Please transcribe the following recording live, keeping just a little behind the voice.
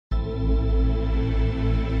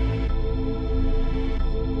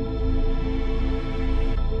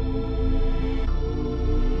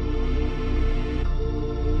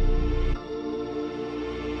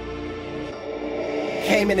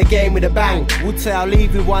came in the game with a bang. Would say I'll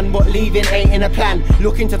leave with one, but leaving ain't in a plan.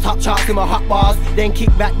 Looking to top charts in my hot bars, then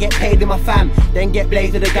kick back, get paid in my fam. Then get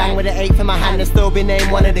blazed with a gang with an 8 in my hand and still be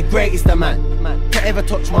named one of the greatest of man. To ever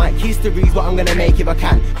touch my history's what I'm gonna make if I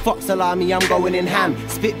can. Fox salami, I'm going in ham.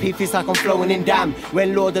 Spit peeps like I'm flowing in damn.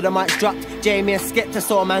 When Lord of the Mike's dropped, Jamie and Skepta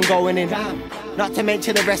saw man going in damn. Not to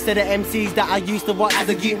mention the rest of the MCs that I used to watch as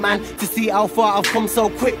a youth man. To see how far I've come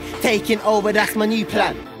so quick, taking over, that's my new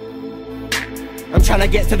plan. I'm trying to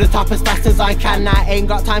get to the top as fast as I can. I ain't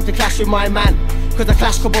got time to clash with my man, cause I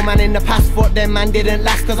clashed couple man in the past, but them man didn't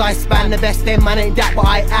last. Cause I span the best, them man ain't that, but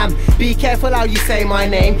I am. Be careful how you say my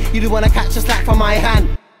name, you do wanna catch a slack from my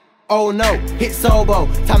hand. Oh no, hit Sobo,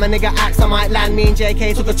 time a nigga axe I might land. Me and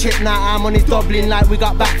JK took a trip, now I'm on his Dublin like we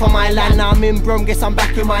got back from my land. Now I'm in Brum, guess I'm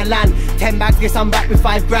back with my land. 10 bags, guess I'm back with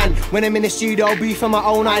 5 grand. When I'm in the studio, beef on my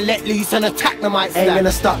own, I let loose and attack the mic stand. Ain't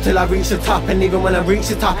gonna stop till I reach the top, and even when I reach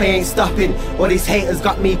the top I ain't stopping. All these haters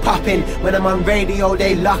got me popping. When I'm on radio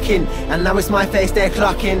they locking, and now it's my face they're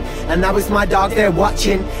clocking, and now it's my dog they're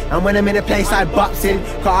watching. And when I'm in a place I box in,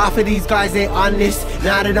 cause half of these guys ain't on this.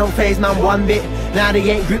 Now they don't phase man one bit, now they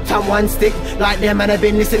ain't gripped on one stick. Like them man have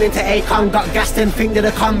been listening to Akon, got gassed and think they're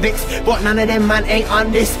the convicts, but none of them man ain't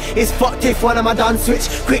on this. It's fucked if one of my done switch.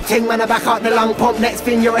 Quick thing man I back out the long pump, next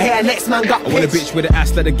thing you're here, next man got pitched. I want a bitch with an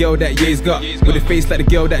ass like the girl that Ye's got, with a face like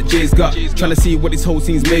the girl that Jay's got. Tryna see what this whole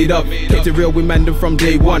scene's made up. Kept it real with Mandem from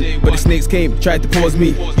day one, but the snakes came, tried to pause me.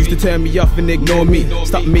 Used to turn me off and ignore me.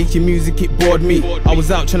 Stop making music, it bored me. I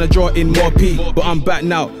was out trying to draw in more P, but I'm back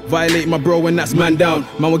now. Violate my bro and that's man down.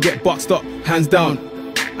 Man will get boxed up, hands down.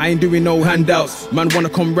 I ain't doing no handouts. Man wanna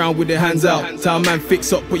come round with their hands out. Tell man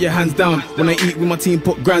fix up, put your hands down. When I eat with my team,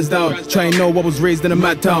 put grands down. Try and know I was raised in a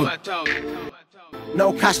mad town.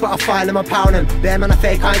 No cash but I find them, I pound them. Bare man a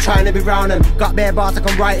fake, I ain't trying to be round them. Got bare bars I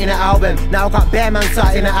can write in an album. Now got bare man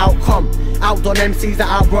citing an outcome. Outdone MCs that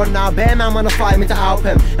outrun now. Bare man wanna fight me to out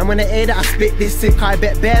them. And when they hear that I spit this sick, I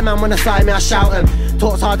bet bare man wanna sign me, I shout them.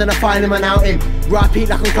 Talks hard and I find him and out him. Rap peak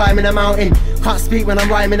like I'm climbing a mountain. Can't speak when I'm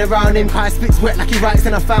rhyming around him, cause I spits wet like he writes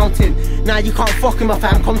in a fountain. Now you can't fuck with my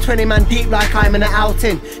fam, come 20 man deep like I'm in an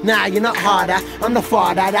outing. Nah, you're not harder, I'm the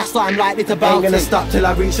father, that's what I'm likely to bout. Ain't gonna stop till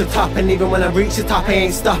I reach the top, and even when I reach the top I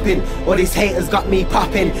ain't stopping. All these haters got me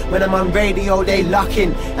popping. When I'm on radio they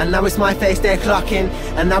locking, and now it's my face they're clocking,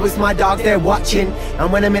 and now it's my dog they're watching.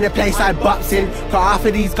 And when I'm in a place I box in, cause half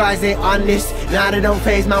of these guys ain't on this. Now they don't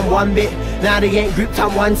phase man one bit, now they ain't gripped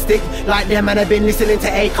on one stick. Like them man have been listening to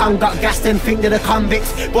Akon, got gassed and think they're the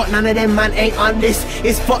convicts, but none of them man ain't on this.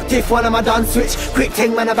 It's fucked if one of my done switch. Quick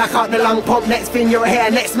thing man I back out the long pump, next thing you're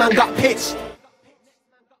here, next man got pitched.